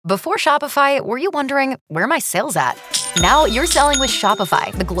Before Shopify, were you wondering, where are my sales at? Now you're selling with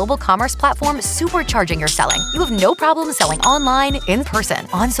Shopify, the global commerce platform supercharging your selling. You have no problem selling online, in person,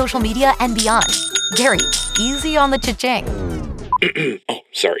 on social media, and beyond. Gary, easy on the cha-ching. Oh,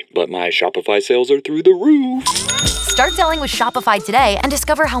 sorry, but my Shopify sales are through the roof. Start selling with Shopify today and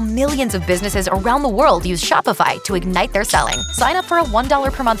discover how millions of businesses around the world use Shopify to ignite their selling. Sign up for a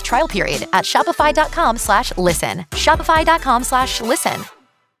 $1 per month trial period at shopify.com/listen. Shopify.com/listen.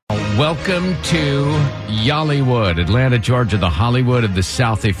 Welcome to Yollywood, Atlanta, Georgia, the Hollywood of the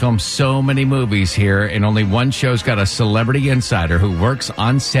South. They film so many movies here, and only one show's got a celebrity insider who works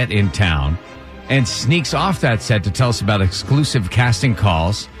on set in town and sneaks off that set to tell us about exclusive casting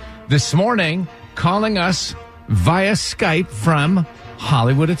calls. This morning, calling us via Skype from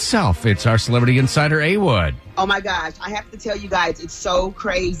Hollywood itself. It's our celebrity insider, A. Wood. Oh my gosh, I have to tell you guys, it's so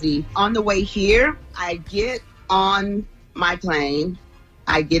crazy. On the way here, I get on my plane,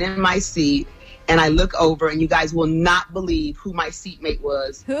 I get in my seat, and I look over, and you guys will not believe who my seatmate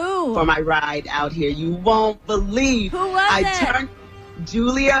was. Who? For my ride out here. You won't believe. Who was it? Turned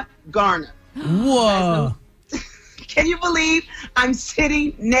Julia Garner. Whoa. Can you believe I'm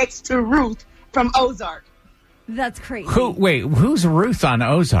sitting next to Ruth from Ozark? That's crazy. Who's Ruth on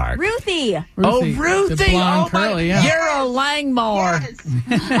Ozark? Ruthie. Oh, Ruthie. The blonde curly, yeah. You're a Langmore. Yes.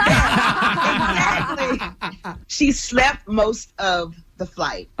 Exactly. She slept most of the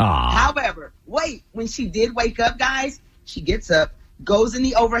flight. Aww. However, when she did wake up, guys, she gets up, goes in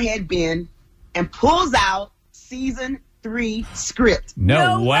the overhead bin, and pulls out season 3 script.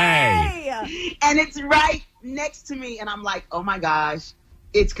 No way. And it's right next to me, and I'm like, oh my gosh.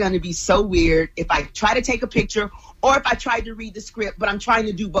 It's going to be so weird if I try to take a picture or if I try to read the script, but I'm trying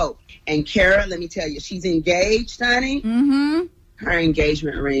to do both. And Kara, let me tell you, she's engaged, honey. Mm-hmm. Her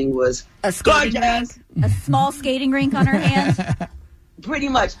engagement ring was A skating gorgeous. rink. A small skating rink on her hand. Pretty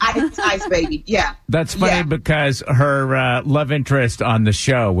much. Ice, baby. Yeah. That's funny Yeah. because her love interest on the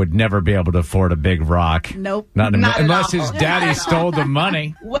show would never be able to afford a big rock. Nope. Not at unless all. his daddy stole the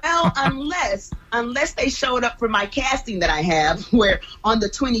money. Well, unless they showed up for my casting that I have, where on the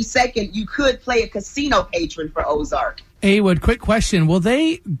 22nd, you could play a casino patron for Ozark. Wood, quick question. Will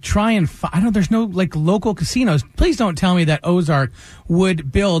they try and I know there's no local casinos. Please don't tell me that Ozark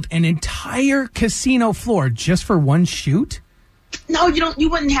would build an entire casino floor just for one shoot? No, you don't. You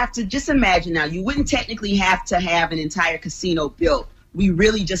wouldn't have to. Just imagine now. You wouldn't technically have to have an entire casino built. We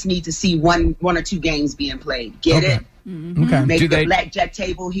really just need to see one or two games being played. Get it? Mm-hmm. Okay. Maybe a blackjack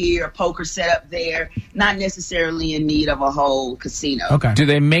table here, a poker set up there. Not necessarily in need of a whole casino. Okay. Do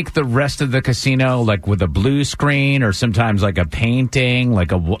they make the rest of the casino like with a blue screen or sometimes like a painting,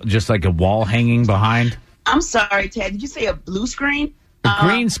 just like a wall hanging behind? I'm sorry, Ted. Did you say a blue screen? A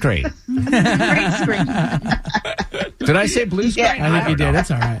green screen. Green screen. Did I say blue screen? Yeah. I think you did. That's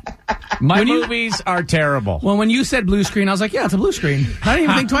all right. My movies are terrible. Well, when you said blue screen, I was like, yeah, it's a blue screen. I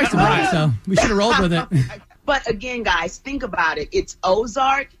didn't even think twice about it, so we should have rolled with it. But again, guys, think about it. It's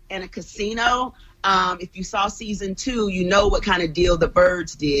Ozark and a casino. If you saw season 2, you know what kind of deal the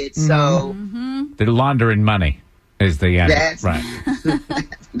Birds did. So They're laundering money is the end. Right.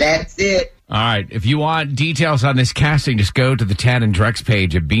 That's it. All right. If you want details on this casting, just go to the Tad and Drex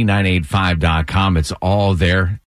page at B985.com. It's all there.